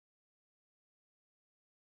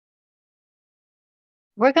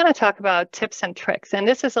we're going to talk about tips and tricks. And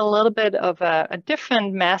this is a little bit of a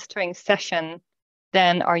different mastering session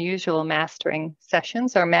than our usual mastering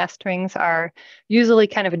sessions. Our masterings are usually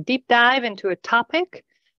kind of a deep dive into a topic.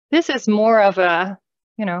 This is more of a,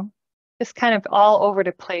 just kind of all over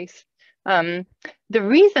the place. The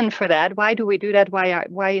reason for that, why do we do that?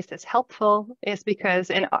 Why is this helpful? Is because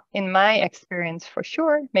in my experience, for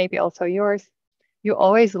sure, maybe also yours, you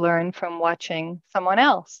always learn from watching someone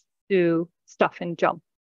else do stuff in JMP.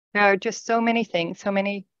 There are just so many things, so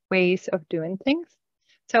many ways of doing things.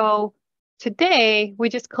 So today we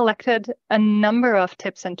just collected a number of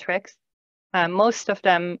tips and tricks. Most of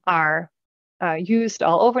them are used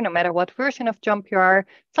all over, no matter what version of JMP you are.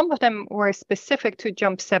 Some of them were specific to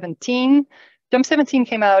JMP 17. JMP 17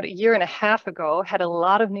 came out a year and a half ago, had a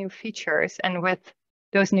lot of new features, and with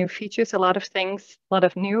those new features, a lot of things, a lot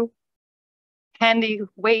of new handy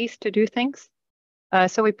ways to do things.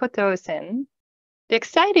 So we put those in. The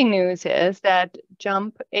exciting news is that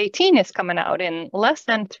JMP 18 is coming out in less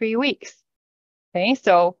than 3 weeks. Okay,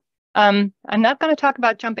 so I'm not going to talk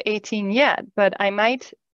about JMP 18 yet, but I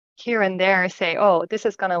might here and there say, oh, this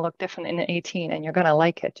is going to look different in 18 and you're going to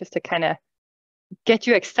like it, just to kind of get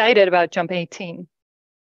you excited about JMP 18.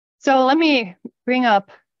 So let me bring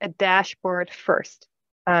up a dashboard first,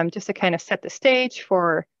 just to kind of set the stage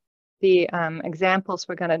for the examples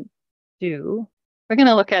we're going to do. We're going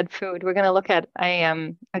to look at food. We're going to look at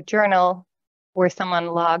a journal where someone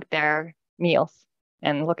logged their meals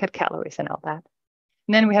and look at calories and all that.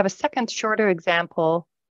 And then we have a second shorter example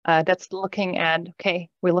that's looking at, okay,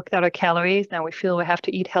 we looked at our calories. Now we feel we have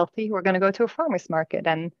to eat healthy. We're going to go to a farmer's market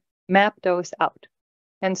and map those out.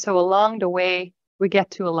 And so along the way, we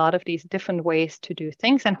get to a lot of these different ways to do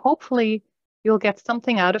things. And hopefully you'll get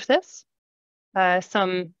something out of this,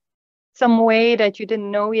 some way that you didn't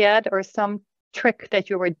know yet, or some trick that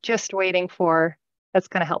you were just waiting for that's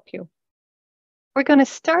going to help you. We're going to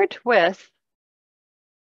start with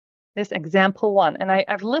this example one. And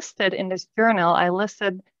I've listed in this journal, I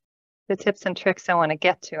listed the tips and tricks I want to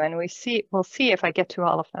get to, and we'll see if I get to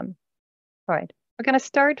all of them. All right, we're going to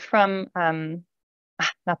start from,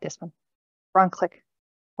 not this one, wrong click.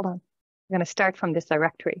 Hold on. We're going to start from this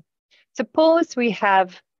directory. Suppose we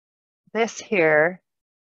have this here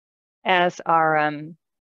as our,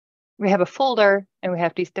 we have a folder and we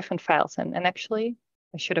have these different files. And actually,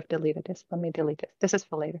 I should have deleted this. Let me delete this. This is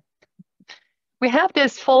for later. We have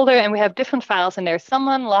this folder and we have different files in there.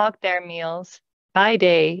 Someone logged their meals by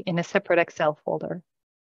day in a separate Excel folder.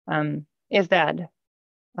 Is that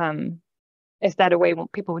a way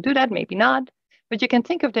people would do that? Maybe not. But you can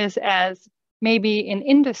think of this as maybe in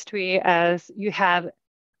industry as you have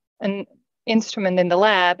an instrument in the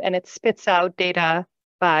lab and it spits out data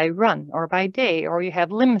by run or by day, or you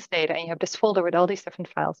have LIMS data and you have this folder with all these different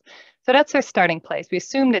files. So that's our starting place. We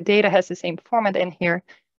assume the data has the same format in here.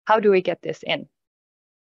 How do we get this in?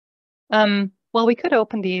 Well, we could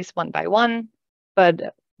open these one by one,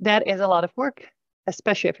 but that is a lot of work,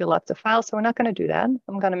 especially if you have lots of files. So we're not going to do that.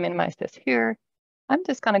 I'm going to minimize this here. I'm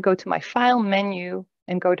just going to go to my file menu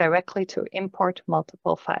and go directly to import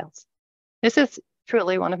multiple files. This is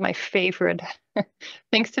truly one of my favorite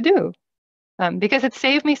things to do because it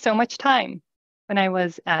saved me so much time when I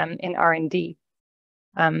was in R&D.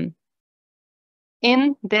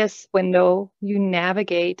 In this window, you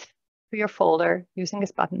navigate to your folder using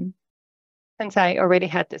this button. Since I already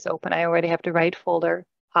had this open, I already have the right folder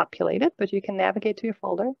populated, but you can navigate to your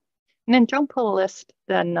folder. And then JMP will list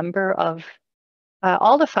the number of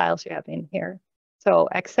all the files you have in here. So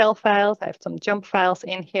Excel files, I have some JMP files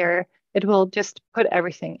in here. It will just put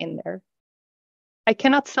everything in there. I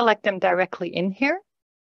cannot select them directly in here,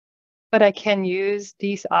 but I can use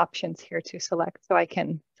these options here to select. So I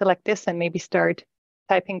can select this and maybe start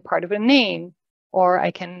typing part of a name, or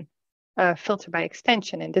I can filter by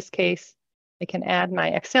extension. In this case, I can add my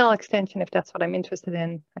Excel extension if that's what I'm interested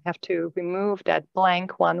in. I have to remove that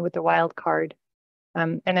blank one with the wildcard.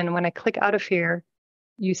 And then when I click out of here,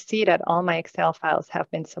 you see that all my Excel files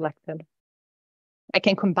have been selected. I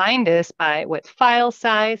can combine this with file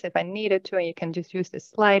size if I needed to, and you can just use this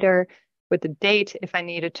slider with the date if I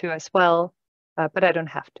needed to as well, but I don't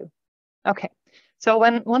have to. Okay, so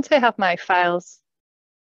once I have my files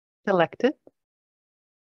selected,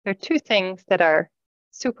 there are two things that are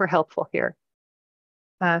super helpful here.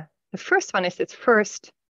 The first one is this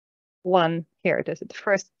first one here. There's the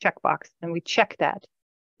first checkbox, and we check that.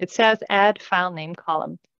 It says add file name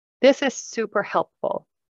column. This is super helpful,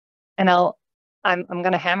 and I'm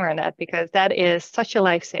going to hammer on that because that is such a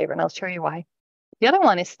lifesaver, and I'll show you why. The other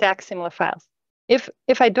one is stack similar files.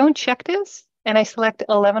 If I don't check this and I select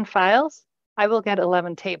 11 files, I will get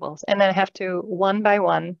 11 tables. And then I have to one by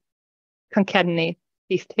one concatenate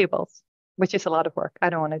these tables, which is a lot of work.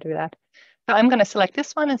 I don't want to do that. So I'm going to select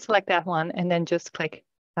this one and select that one, and then just click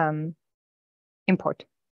import.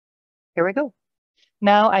 Here we go.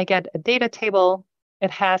 Now I get a data table.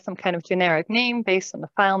 It has some kind of generic name based on the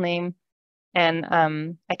file name. And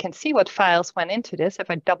I can see what files went into this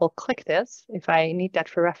if I double click this, if I need that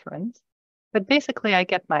for reference. But basically I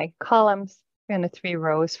get my columns and the 3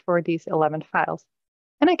 rows for these 11 files.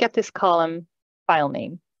 And I get this column file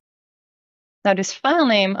name. Now this file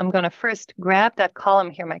name, I'm going to first grab that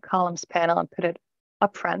column here, my columns panel, and put it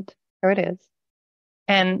up front. There it is.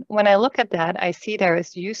 And when I look at that, I see there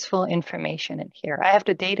is useful information in here. I have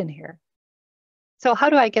the date in here. So how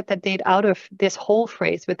do I get that date out of this whole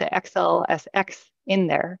phrase with the XLSX in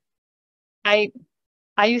there? I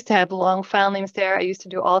used to have long file names there. I used to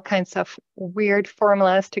do all kinds of weird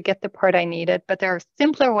formulas to get the part I needed, but there are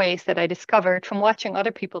simpler ways that I discovered from watching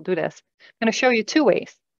other people do this. I'm going to show you 2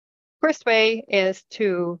 ways. First way is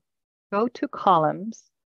to go to columns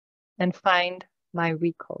and find my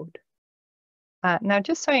Recode. Now,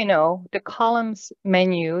 just so you know, the columns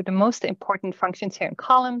menu, the most important functions here in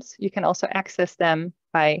columns, you can also access them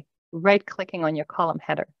by right-clicking on your column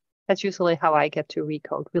header. That's usually how I get to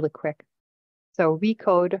Recode really quick. So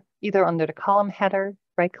Recode either under the column header,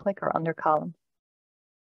 right-click, or under column.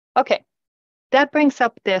 Okay, that brings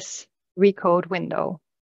up this Recode window.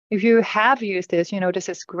 If you have used this, you know, this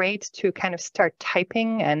is great to kind of start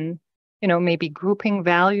typing and, you know, maybe grouping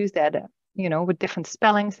values that, you know, with different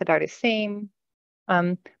spellings that are the same.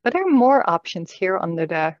 But there are more options here under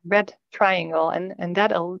the red triangle, and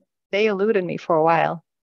that they eluded me for a while.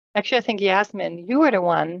 Actually, I think Yasmin, you were the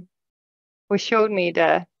one who showed me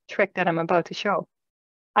the trick that I'm about to show.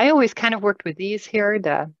 I always kind of worked with these here,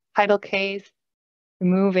 the title case,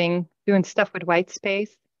 removing, doing stuff with white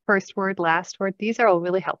space, first word, last word. These are all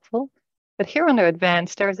really helpful. But here under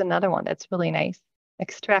advanced, there's another one that's really nice,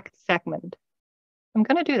 extract segment. I'm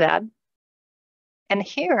going to do that. And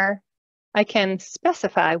here, I can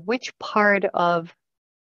specify which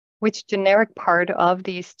generic part of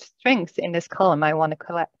these strings in this column I want to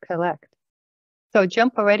collect. So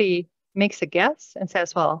Jump already makes a guess and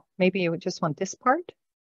says, well, maybe you just want this part,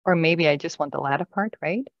 or maybe I just want the latter part,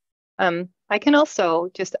 right? I can also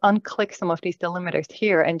just unclick some of these delimiters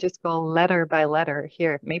here and just go letter by letter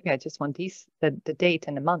here. Maybe I just want these, the date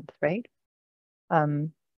and the month, right?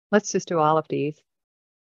 Let's just do all of these.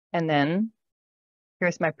 And then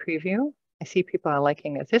here's my preview. I see people are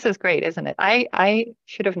liking this. This is great, isn't it? I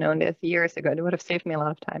should have known this years ago. It would have saved me a lot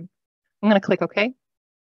of time. I'm going to click OK.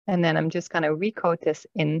 And then I'm just going to recode this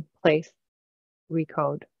in place.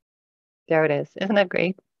 Recode. There it is. Isn't that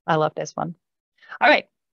great? I love this one. All right.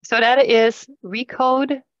 So that is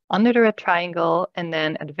Recode under the red triangle and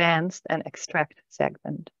then advanced and extract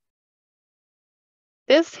segment.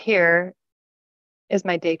 This here is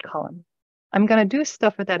my date column. I'm going to do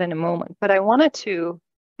stuff with that in a moment, but I wanted to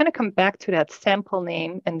kind of come back to that sample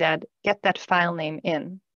name and get that file name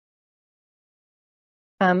in.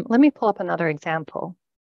 Let me pull up another example.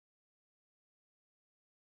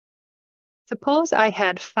 Suppose I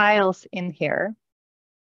had files in here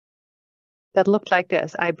that looked like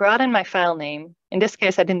this. I brought in my file name. In this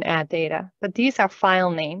case, I didn't add data, but these are file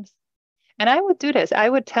names. And I would do this. I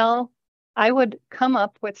would come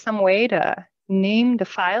up with some way to name the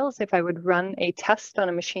files if I would run a test on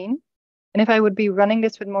a machine. And if I would be running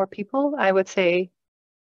this with more people, I would say,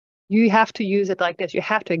 you have to use it like this. You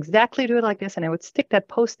have to exactly do it like this. And I would stick that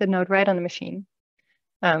Post-it note right on the machine.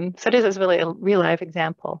 So this is really a real life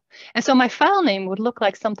example. And so my file name would look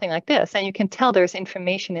like something like this. And you can tell there's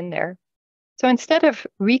information in there. So instead of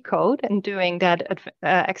Recode and doing that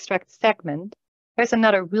extract segment, there's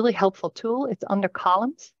another really helpful tool. It's under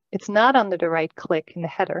columns. It's not under the right click in the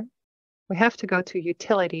header. We have to go to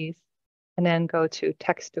utilities and then go to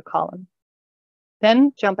text to column.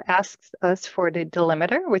 Then Jump asks us for the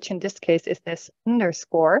delimiter, which in this case is this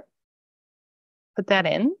underscore. Put that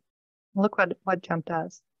in. Look what Jump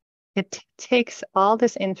does. It takes all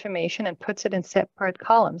this information and puts it in separate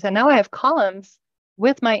columns. And now I have columns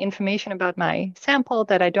with my information about my sample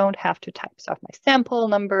that I don't have to type. So I have my sample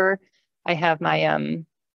number. I have my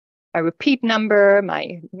repeat number,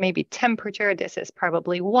 my maybe temperature. This is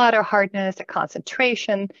probably water hardness, the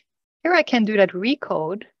concentration. Here I can do that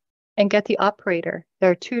Recode and get the operator.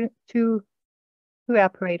 There are two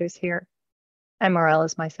operators here. MRL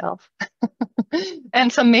is myself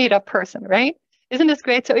and some made up person, right? Isn't this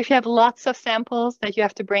great? So if you have lots of samples that you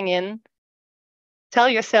have to bring in, tell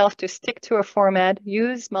yourself to stick to a format,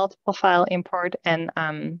 use multiple file import, and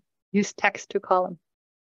use text to column.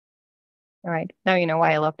 All right, now you know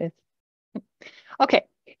why I love this. Okay,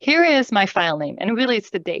 here is my file name, and really it's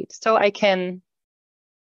the date. So I can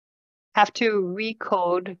have to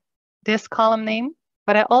recode this column name,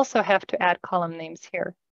 but I also have to add column names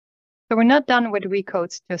here. So we're not done with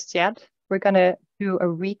recodes just yet. We're going to do a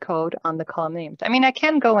recode on the column names. I mean, I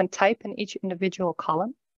can go and type in each individual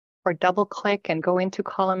column or double click and go into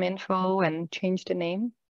column info and change the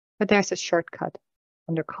name, but there's a shortcut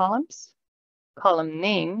under columns, column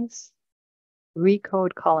names,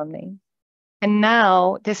 recode column name. And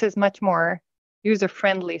now this is much more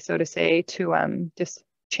user-friendly, so to say, to just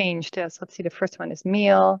change this. Let's see, the first one is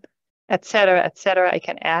meal, et cetera, et cetera. I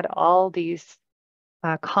can add all these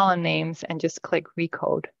column names and just click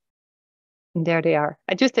recode. And there they are.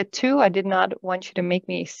 I just did 2. I did not want you to make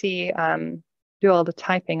me see, do all the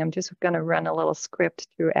typing. I'm just going to run a little script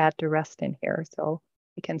to add the rest in here. So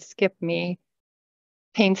you can skip me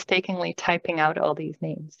painstakingly typing out all these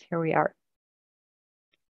names. Here we are.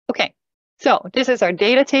 Okay. So this is our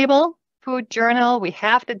data table, food journal. We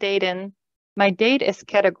have the date in. My date is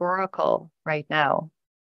categorical right now.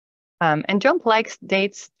 And JMP likes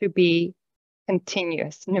dates to be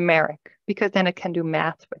continuous, numeric, because then it can do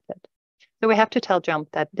math with it. So we have to tell JMP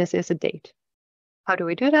that this is a date. How do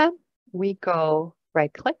we do that? We go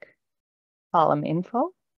right click, column info,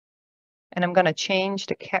 and I'm going to change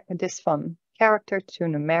this from character to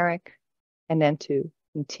numeric and then to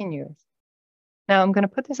continuous. Now I'm going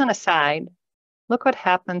to put this on a side. Look what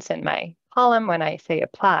happens in my column when I say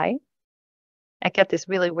apply. I get this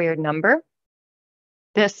really weird number.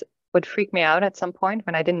 This would freak me out at some point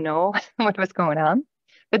when I didn't know what was going on.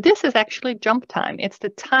 But this is actually JMP time. It's the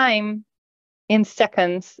time in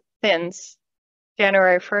seconds since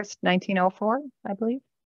January 1st, 1904, I believe.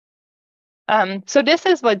 So this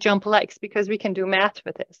is what JMP likes because we can do math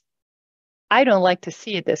with this. I don't like to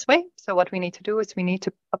see it this way. So what we need to do is we need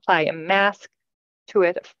to apply a mask to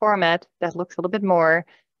it, a format that looks a little bit more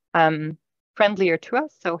friendlier to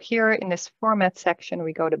us. So here in this format section,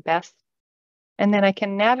 we go to best, and then I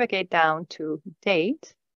can navigate down to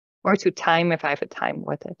date or to time if I have a time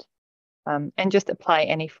with it, and just apply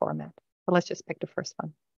any format. So let's just pick the first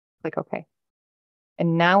one. Click OK.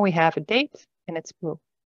 And now we have a date and it's blue.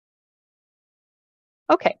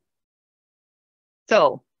 Okay.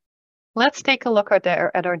 So let's take a look at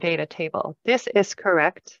our data table. This is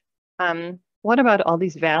correct. What about all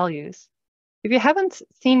these values? If you haven't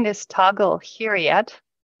seen this toggle here yet,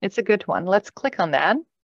 it's a good one. Let's click on that.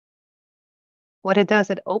 What it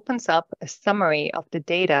does, it opens up a summary of the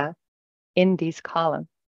data in these columns.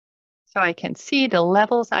 So I can see the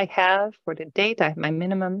levels I have for the date. I have my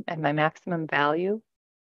minimum and my maximum value.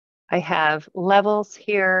 I have levels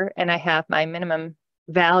here, and I have my minimum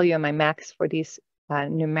value and my max for these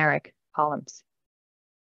numeric columns.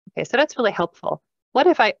 Okay, so that's really helpful. What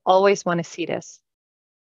if I always want to see this?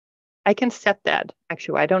 I can set that.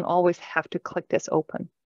 Actually, I don't always have to click this open.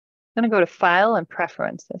 I'm going to go to File and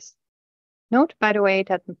Preferences. Note, by the way,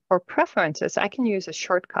 that for preferences, I can use a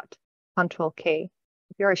shortcut, Control K.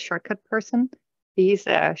 If you're a shortcut person, these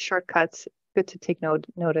shortcuts, good to take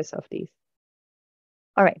notice of these.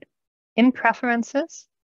 All right, in Preferences,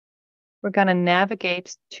 we're going to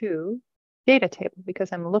navigate to Data Table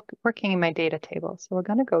because I'm working in my data table. So we're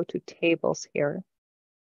going to go to Tables here.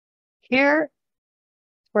 Here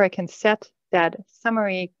is where I can set that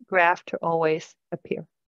summary graph to always appear.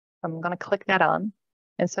 I'm going to click that on.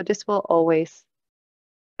 And so this will always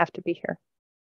have to be here.